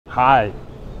Hi,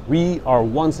 we are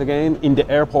once again in the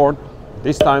airport,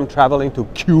 this time traveling to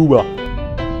Cuba.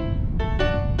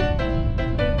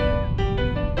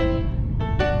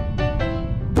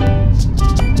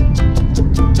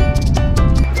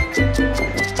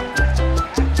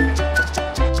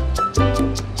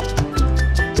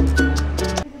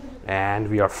 And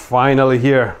we are finally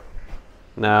here.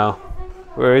 Now,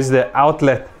 where is the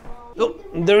outlet? Oh,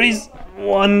 there is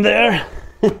one there.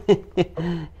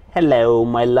 Hello,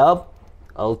 my love.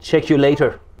 I'll check you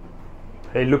later.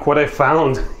 Hey, look what I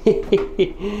found.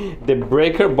 The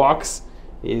breaker box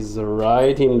is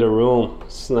right in the room.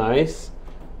 It's nice.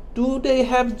 Do they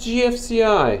have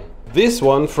GFCI? This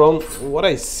one, from what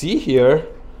I see here,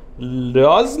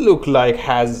 does look like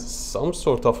has some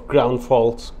sort of ground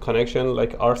fault connection,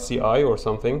 like RCI or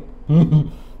something.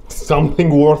 Something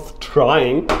worth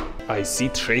trying. I see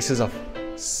traces of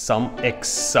some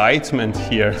excitement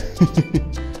here.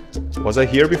 Was I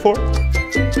here before?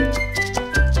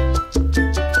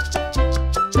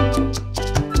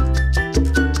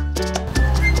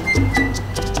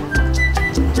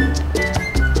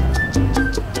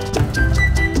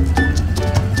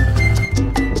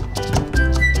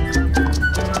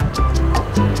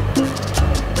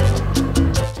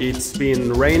 It's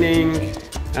been raining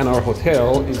and our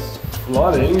hotel is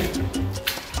flooding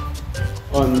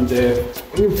on the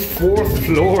 4th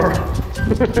floor.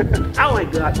 Oh my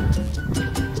god.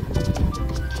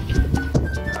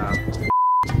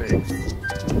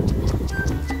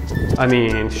 I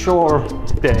mean, sure,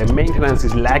 the maintenance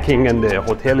is lacking and the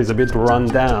hotel is a bit run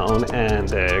down and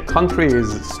the country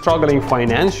is struggling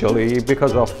financially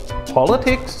because of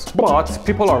politics, but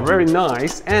people are very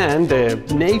nice and the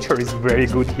nature is very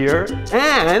good here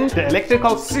and the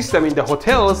electrical system in the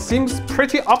hotel seems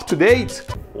pretty up to date.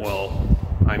 Well,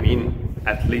 I mean,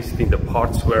 at least in the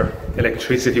parts where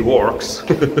electricity works.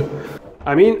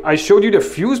 I mean, I showed you the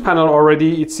fuse panel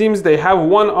already. It seems they have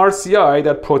one RCI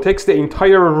that protects the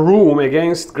entire room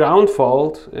against ground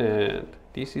fault. And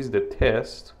this is the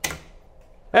test.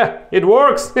 Yeah, it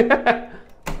works. There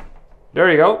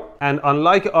you go. And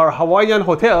unlike our Hawaiian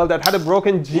hotel that had a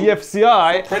broken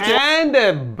GFCI and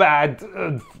a bad,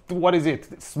 what is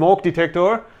it, smoke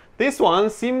detector, this one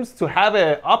seems to have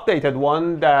an updated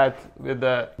one that with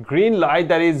a green light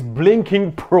that is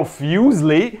blinking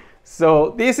profusely.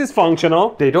 So this is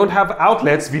functional. They don't have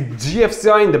outlets with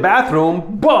GFCI in the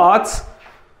bathroom, but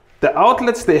the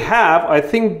outlets they have, I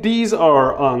think these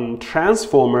are on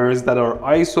transformers that are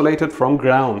isolated from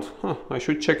ground. I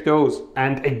should check those.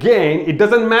 And again, it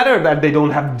doesn't matter that they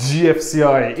don't have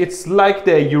GFCI. It's like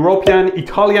the European,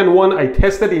 Italian one I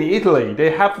tested in Italy. They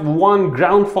have one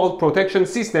ground fault protection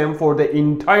system for the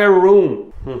entire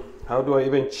room. How do I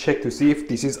even check to see if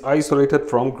this is isolated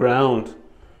from ground?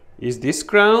 Is this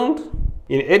ground?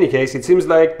 In any case, it seems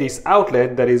like this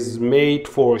outlet that is made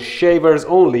for shavers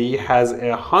only has a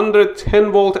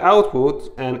 110 volt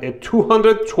output and a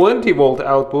 220 volt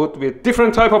output with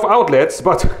different type of outlets,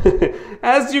 but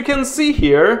as you can see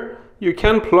here, you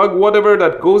can plug whatever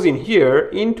that goes in here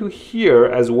into here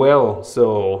as well.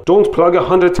 So don't plug a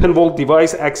 110 volt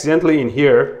device accidentally in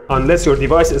here unless your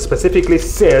device specifically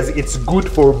says it's good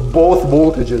for both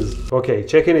voltages. Okay,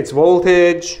 checking its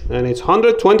voltage and it's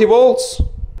 120 volts.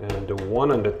 And the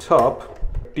one on the top,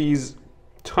 these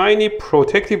tiny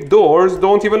protective doors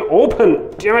don't even open.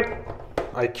 Damn it!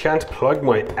 I can't plug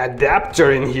my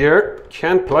adapter in here.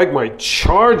 Can't plug my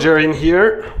charger in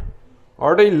here.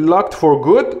 Are they locked for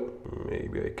good?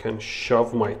 Maybe I can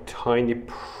shove my tiny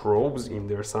probes in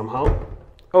there somehow.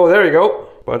 Oh, there you go.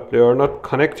 But they are not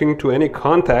connecting to any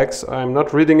contacts. I'm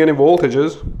not reading any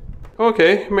voltages.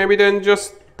 Okay, maybe then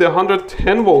just the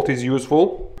 110 volt is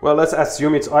useful. Well, let's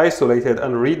assume it's isolated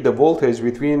and read the voltage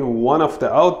between one of the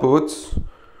outputs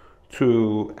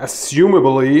to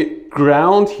assumably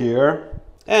ground here.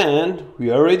 And we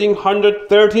are reading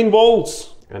 113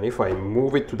 volts. And if I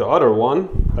move it to the other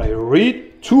one, I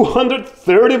read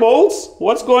 230 volts?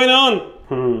 What's going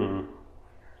on?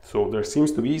 So there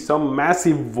seems to be some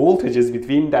massive voltages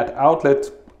between that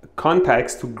outlet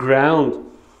contacts to ground.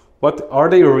 But are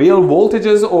they real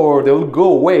voltages or they'll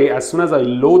go away as soon as I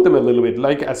load them a little bit?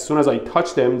 Like as soon as I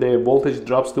touch them, the voltage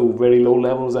drops to very low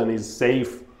levels and is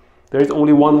safe. There is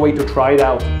only one way to try it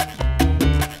out.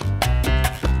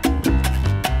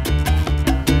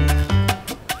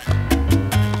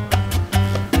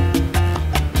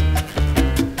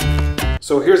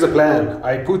 So here's the plan.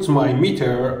 I put my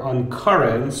meter on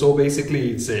current, so basically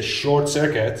it's a short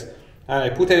circuit. And I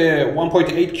put a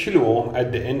 1.8 kilo ohm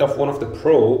at the end of one of the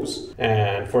probes.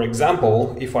 And for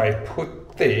example, if I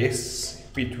put this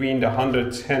between the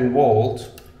 110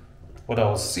 volt, what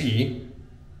I'll see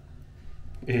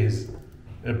is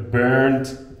a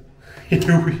burned.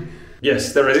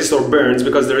 Yes, the resistor burns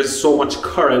because there is so much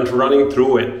current running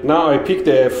through it. Now I picked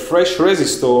a fresh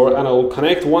resistor and I'll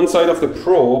connect one side of the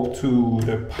probe to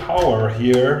the power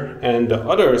here and the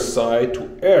other side to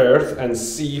earth and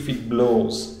see if it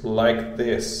blows like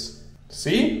this.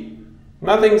 See?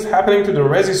 Nothing's happening to the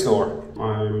resistor.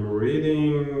 I'm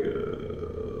reading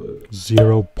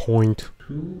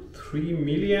 0.23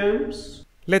 milliamps.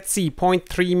 Let's see,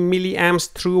 0.3 milliamps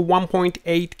through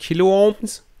 1.8 kilo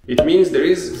ohms. It means there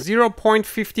is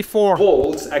 0.54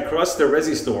 volts across the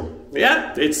resistor.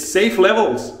 Yeah, it's safe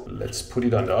levels. Let's put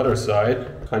it on the other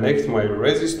side. Connect my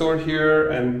resistor here,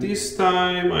 and this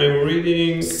time I'm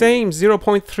reading... Same,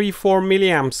 0.34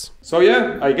 milliamps. So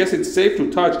yeah, I guess it's safe to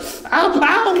touch. Ow,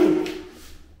 ow!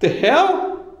 The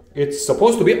hell? It's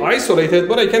supposed to be isolated,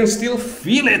 but I can still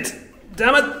feel it.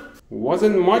 Damn it!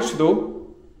 Wasn't much though.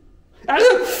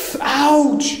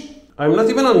 Ouch! I'm not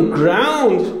even on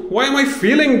ground. Why am I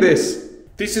feeling this?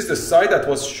 This is the side that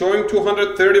was showing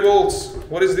 230 volts.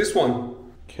 What is this one?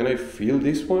 Can I feel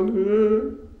this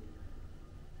one?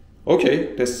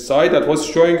 Okay, the side that was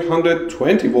showing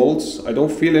 120 volts. I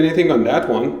don't feel anything on that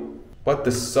one. But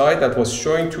the side that was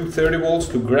showing 230 volts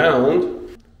to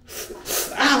ground.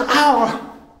 Ow,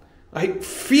 ow! I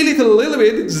feel it a little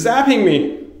bit. It's zapping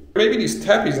me. Maybe this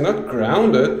tap is not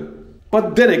grounded.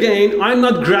 But then again, I'm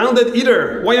not grounded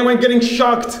either. Why am I getting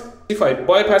shocked? If I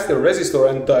bypass the resistor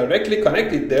and directly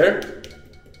connect it there,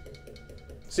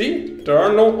 see, there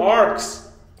are no arcs.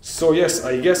 So yes,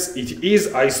 I guess it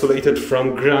is isolated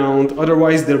from ground.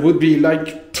 Otherwise there would be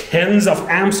like tens of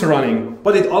amps running.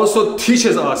 But it also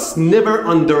teaches us never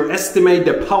underestimate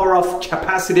the power of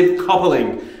capacitive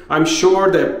coupling. I'm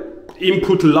sure the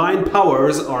input line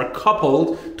powers are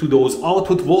coupled to those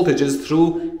output voltages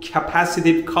through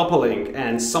capacitive coupling,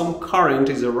 and some current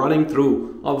is running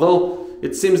through, although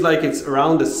it seems like it's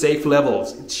around the safe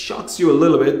levels. It shocks you a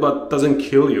little bit but doesn't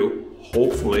kill you,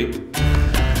 hopefully.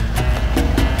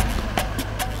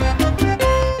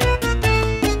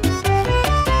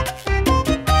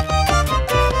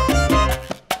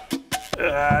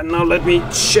 Now let me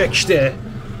check the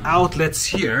outlets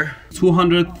here.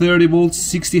 230 volts,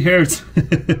 60 hertz.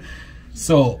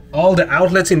 So all the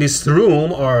outlets in this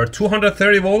room are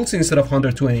 230 volts instead of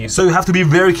 120. So you have to be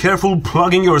very careful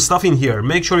plugging your stuff in here.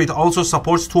 Make sure it also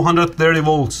supports 230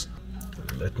 volts.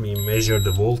 Let me measure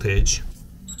the voltage.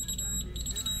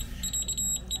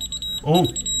 Oh,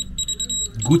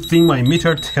 good thing my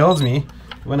meter tells me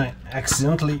when I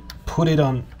accidentally put it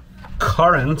on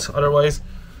current, otherwise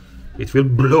it will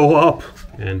blow up.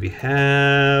 And we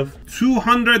have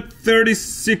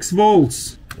 236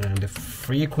 volts and the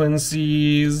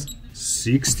frequency is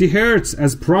 60 hertz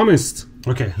as promised.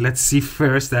 Okay, let's see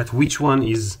first that which one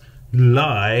is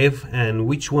live and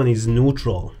which one is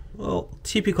neutral. Well,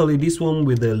 typically this one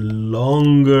with a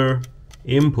longer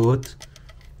input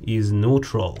is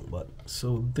neutral, but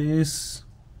so this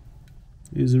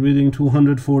is reading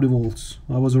 240 volts.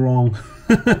 I was wrong.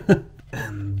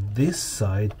 And this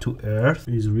side to earth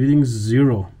is reading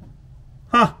 0.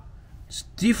 Huh, it's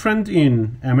different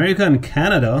in America and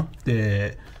Canada.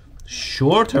 The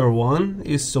shorter one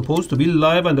is supposed to be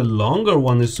live and the longer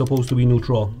one is supposed to be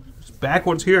neutral. It's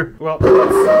backwards here. Well,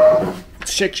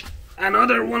 let's check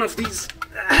another one of these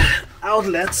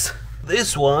outlets.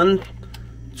 This one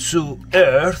to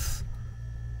earth.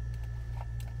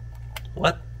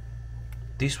 What?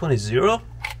 This one is 0?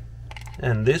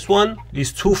 And this one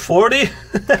is 240.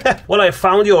 Well, I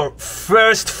found your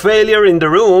first failure in the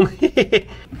room.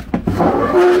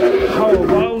 How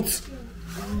about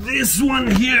this one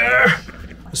here?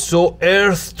 So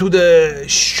earth to the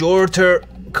shorter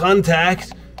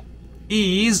contact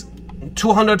is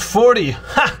 240.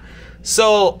 Ha!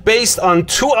 So based on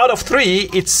 2 out of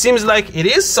 3, it seems like it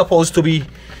is supposed to be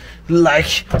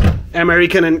like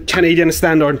American and Canadian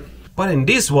standard. But in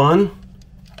this one,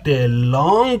 the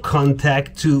long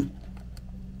contact to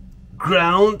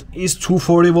ground is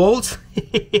 240 volts.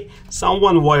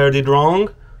 Someone wired it wrong.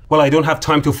 Well, I don't have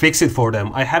time to fix it for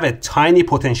them. I have a tiny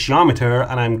potentiometer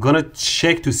and I'm gonna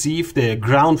check to see if the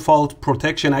ground fault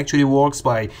protection actually works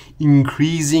by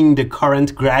increasing the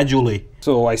current gradually.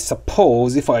 So I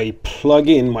suppose if I plug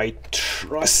in my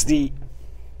trusty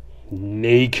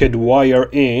naked wire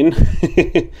in,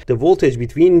 the voltage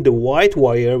between the white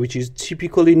wire, which is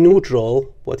typically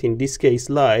neutral, but in this case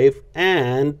live,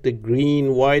 and the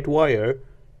green white wire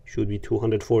should be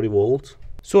 240 volts.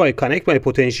 So I connect my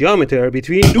potentiometer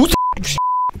between...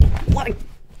 What?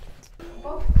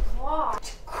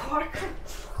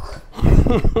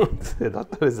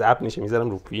 داره زب میشه میذارم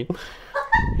رو فیلم.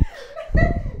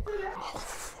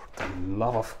 For the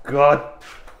love of God.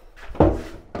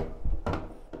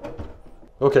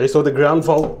 Okay, so the ground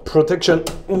fault protection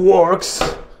works.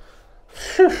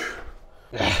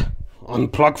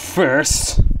 Unplug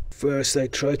first. First, I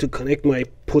try to connect my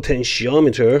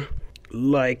potentiometer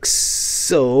like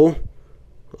so.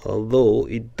 Although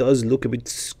it does look a bit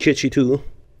sketchy too.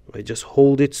 I just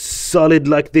hold it solid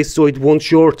like this so it won't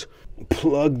short.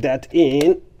 Plug that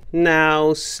in.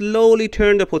 Now slowly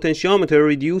turn the potentiometer,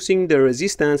 reducing the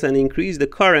resistance and increase the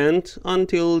current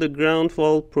until the ground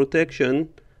fault protection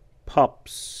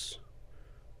pops.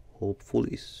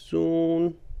 Hopefully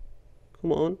soon.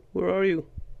 Come on, where are you?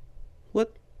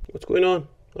 What's going on?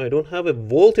 I don't have a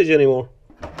voltage anymore.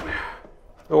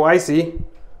 Oh, I see.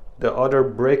 The other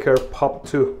breaker popped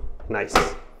too. Nice.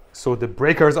 So the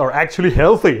breakers are actually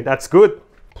healthy. That's good.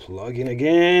 Plug in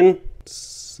again.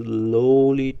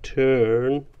 Slowly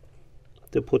turn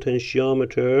the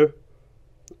potentiometer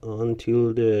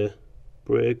until the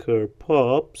breaker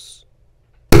pops.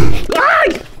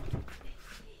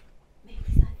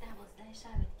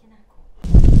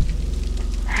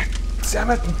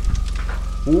 Damn it!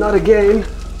 Not again!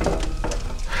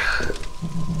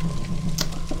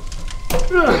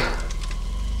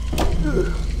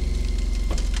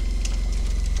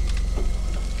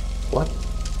 What?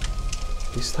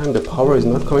 This time the power is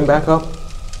not coming back up?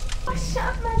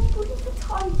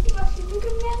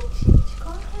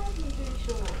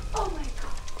 Oh my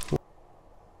god.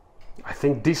 I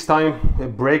think this time a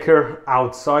breaker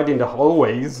outside in the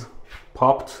hallways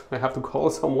popped. I have to call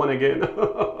someone again.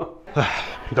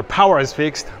 The power is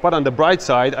fixed, but on the bright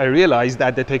side, I realized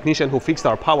that the technician who fixed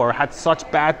our power had such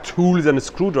bad tools and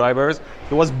screwdrivers,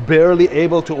 he was barely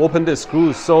able to open the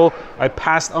screws. So I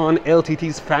passed on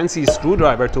LTT's fancy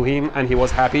screwdriver to him and he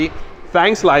was happy.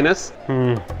 Thanks, Linus.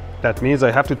 That means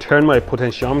I have to turn my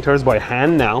potentiometers by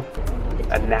hand now.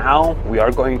 And now we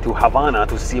are going to Havana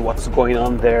to see what's going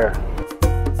on there.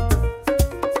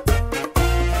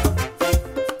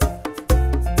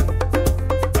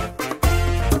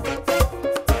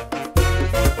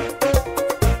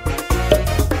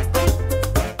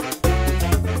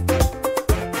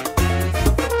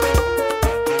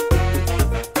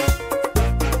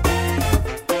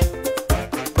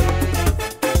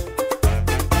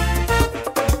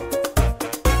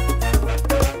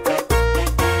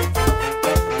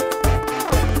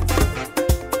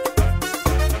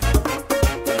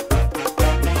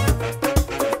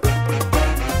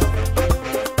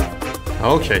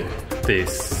 Okay,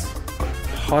 this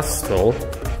hostel,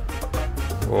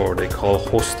 or they call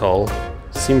hostel,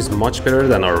 seems much better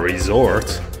than our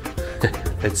resort.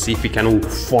 Let's see if we can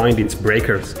find its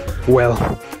breakers. Well,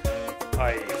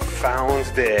 I found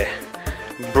the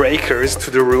breakers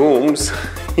to the rooms.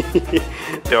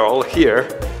 They're all here.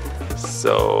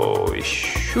 So it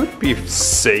should be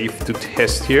safe to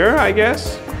test here, I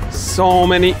guess. So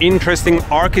many interesting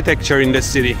architecture in the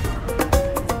city.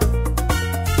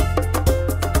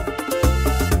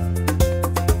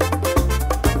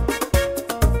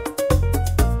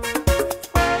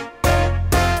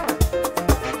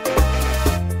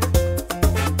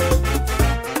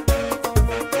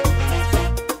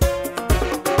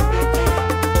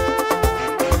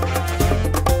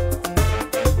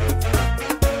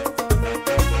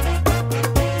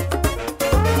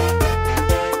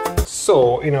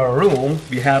 So in our room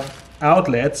we have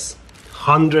outlets,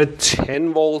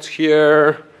 110 volts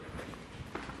here,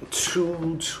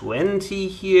 220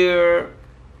 here,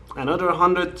 another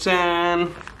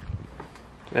 110,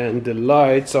 and the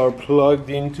lights are plugged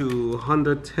into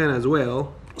 110 as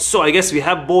well. So I guess we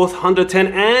have both 110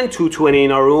 and 220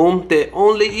 in our room. The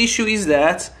only issue is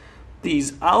that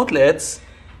these outlets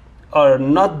are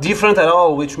not different at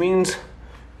all, which means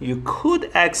you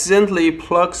could accidentally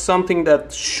plug something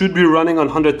that should be running on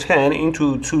 110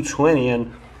 into 220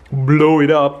 and blow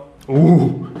it up.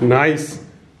 Ooh, nice.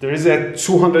 There is a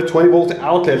 220 volt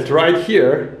outlet right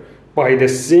here by the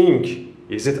sink.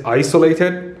 Is it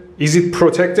isolated? Is it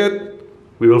protected?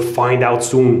 We will find out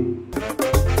soon.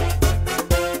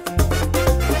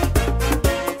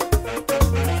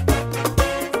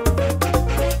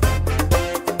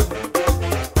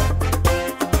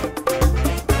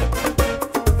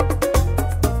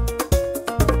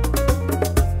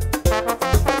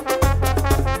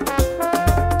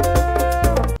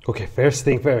 Okay, first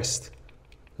thing first,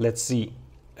 let's see.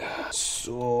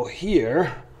 So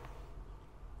here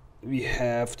we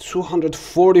have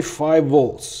 245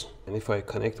 volts. And if I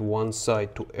connect one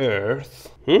side to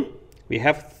earth, we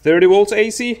have 30 volts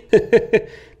AC.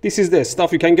 This is the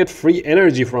stuff you can get free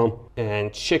energy from.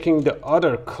 And checking the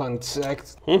other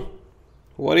contact,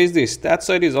 what is this? That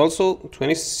side is also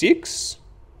 26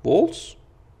 volts.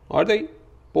 Are they?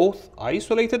 both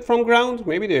isolated from ground?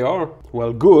 Maybe they are.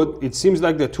 Well, good. It seems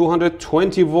like the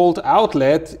 220 volt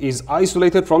outlet is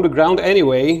isolated from the ground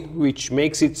anyway, which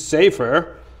makes it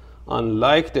safer.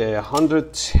 Unlike the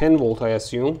 110 volt, I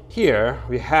assume. Here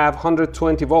we have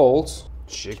 120 volts.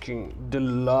 Checking the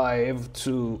live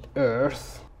to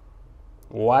earth.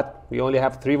 What? We only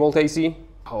have 3 volt AC?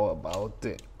 How about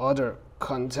the other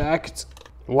contact?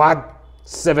 What?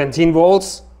 17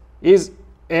 volts? Is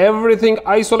everything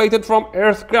isolated from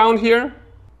earth ground here?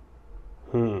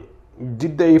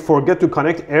 Did they forget to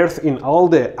connect earth in all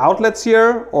the outlets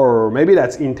here? Or maybe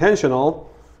that's intentional?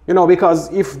 You know,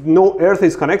 because if no earth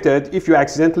is connected, if you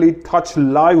accidentally touch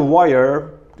live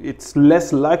wire, it's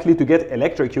less likely to get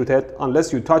electrocuted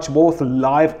unless you touch both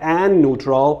live and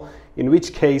neutral, in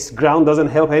which case ground doesn't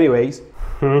help anyways.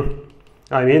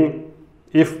 I mean,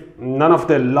 if none of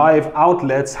the live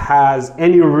outlets has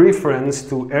any reference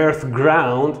to earth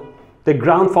ground, the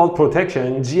ground fault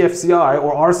protection, GFCI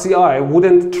or RCI,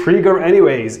 wouldn't trigger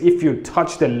anyways. If you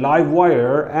touch the live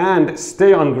wire and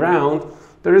stay on ground,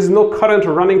 there is no current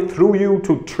running through you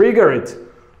to trigger it.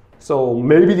 So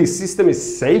maybe the system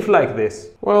is safe like this.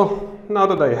 Well, now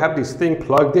that I have this thing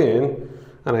plugged in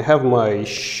and I have my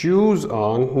shoes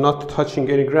on, not touching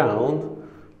any ground,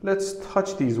 let's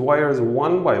touch these wires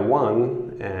one by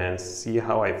one and see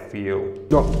how I feel.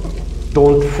 No,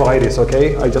 don't try this,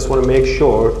 okay? I just want to make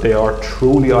sure they are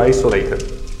truly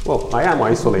isolated. Well, I am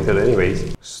isolated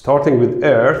anyways. Starting with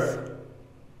earth.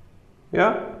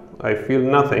 Yeah, I feel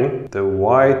nothing. The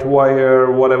white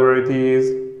wire, whatever it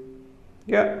is,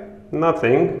 yeah,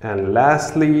 nothing. And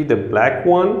lastly, the black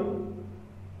one,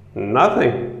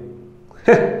 nothing.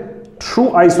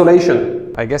 True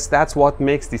isolation. I guess that's what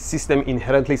makes the system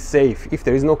inherently safe. If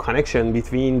there is no connection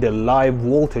between the live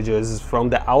voltages from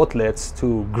the outlets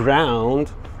to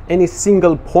ground, any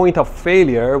single point of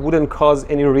failure wouldn't cause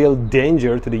any real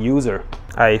danger to the user.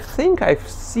 I think I've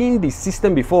seen this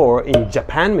system before in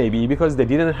Japan maybe, because they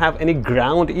didn't have any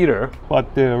ground either.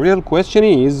 But the real question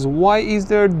is, why is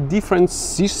there different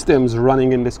systems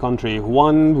running in this country?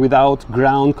 One without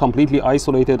ground, completely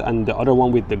isolated, and the other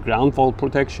one with the ground fault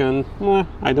protection?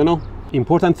 I don't know.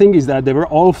 Important thing is that they were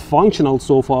all functional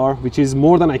so far, which is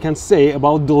more than I can say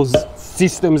about those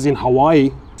systems in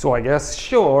Hawaii. So I guess,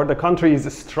 sure, the country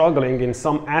is struggling in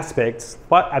some aspects,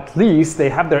 but at least they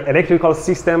have their electrical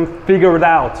system figured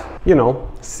out. You know,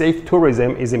 safe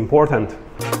tourism is important.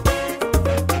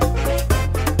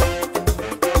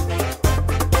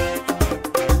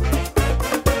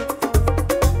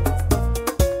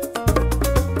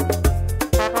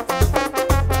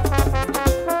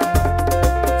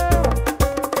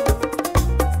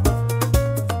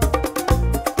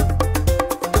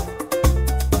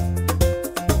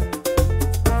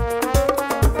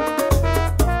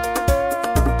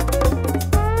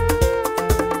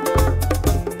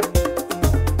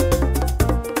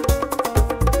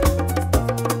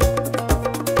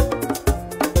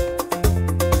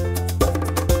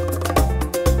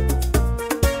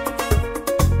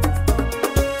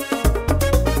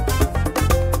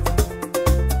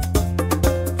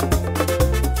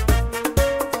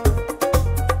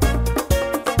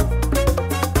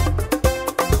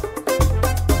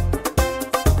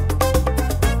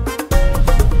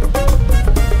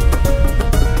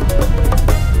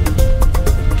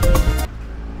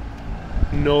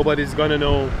 Nobody's gonna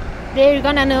know. They're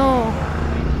gonna know.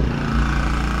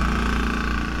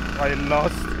 I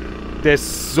lost the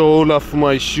sole of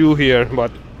my shoe here,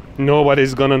 but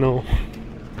nobody's gonna know.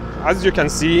 As you can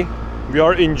see, we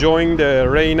are enjoying the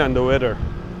rain and the weather.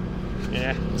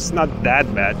 Yeah, it's not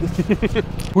that bad.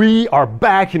 We are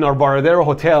back in our Baradero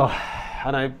hotel,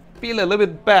 and I feel a little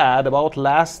bit bad about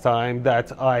last time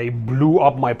that I blew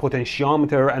up my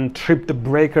potentiometer and tripped the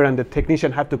breaker and the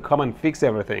technician had to come and fix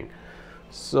everything.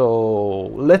 So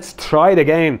let's try it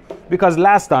again, because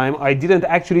last time I didn't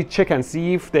actually check and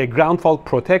see if the ground fault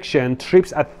protection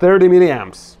trips at 30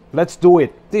 milliamps. Let's do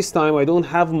it. This time I don't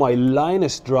have my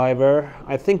Linus driver.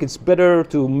 I think it's better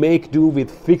to make do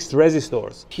with fixed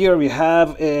resistors. Here we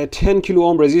have a 10 kilo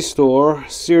ohm resistor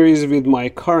series with my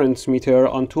current meter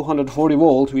on 240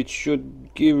 volt, which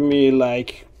should give me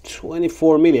like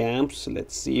 24 milliamps.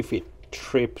 Let's see if it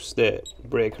trips the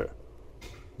breaker.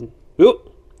 Ooh.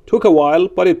 Took a while,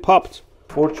 but it popped.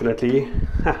 Fortunately,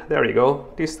 there you go.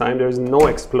 This time there's no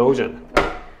explosion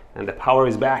and the power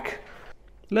is back.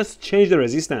 Let's change the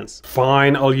resistance.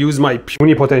 Fine, I'll use my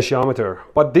puny potentiometer,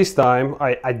 but this time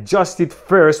I adjust it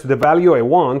first to the value I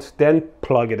want, then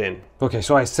plug it in. Okay,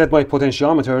 so I set my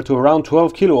potentiometer to around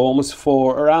 12 kilo ohms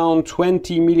for around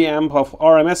 20 milliamp of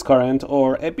RMS current,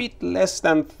 or a bit less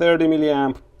than 30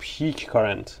 milliamp peak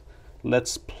current.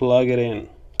 Let's plug it in.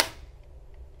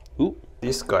 Ooh,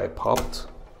 this guy popped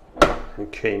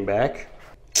and came back.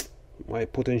 My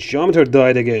potentiometer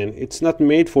died again. It's not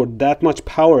made for that much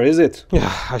power, is it?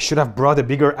 Yeah, I should have brought a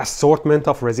bigger assortment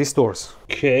of resistors.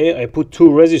 Okay, I put 2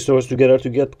 resistors together to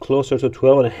get closer to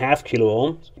 12.5 kilo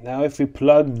ohms. Now if we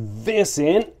plug this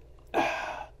in,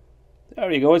 there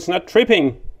we go, it's not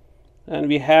tripping. And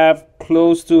we have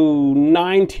close to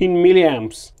 19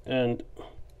 milliamps. And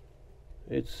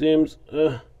it seems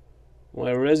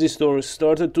my resistor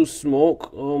started to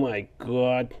smoke. Oh my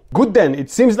god. Good then, it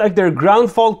seems like their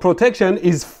ground fault protection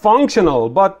is functional,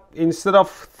 but instead of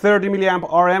 30 milliamp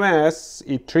RMS,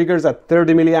 it triggers at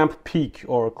 30 milliamp peak,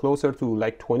 or closer to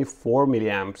like 24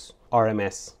 milliamps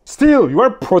RMS. Still, you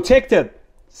are protected.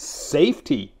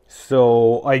 Safety.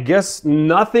 So I guess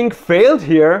nothing failed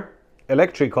here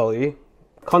electrically.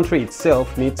 Country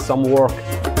itself needs some work.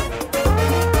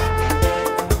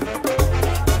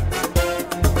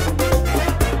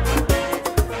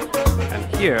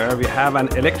 Here we have an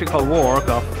electrical work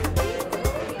of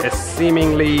a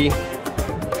seemingly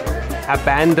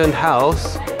abandoned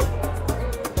house,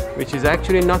 which is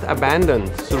actually not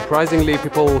abandoned. Surprisingly,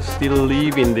 people still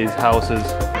live in these houses.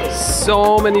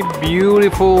 So many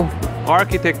beautiful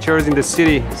architectures in the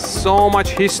city, so much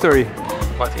history.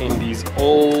 But in these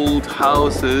old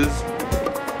houses,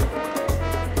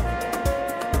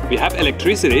 we have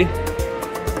electricity.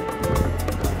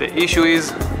 The issue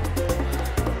is,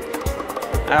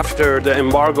 after the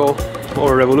embargo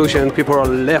or revolution, people are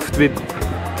left with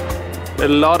a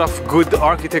lot of good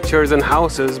architectures and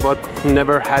houses, but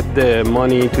never had the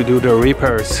money to do the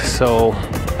repairs. So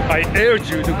I urge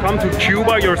you to come to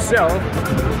Cuba yourself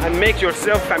and make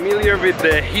yourself familiar with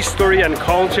the history and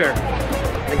culture.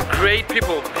 And great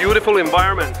people, beautiful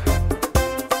environment.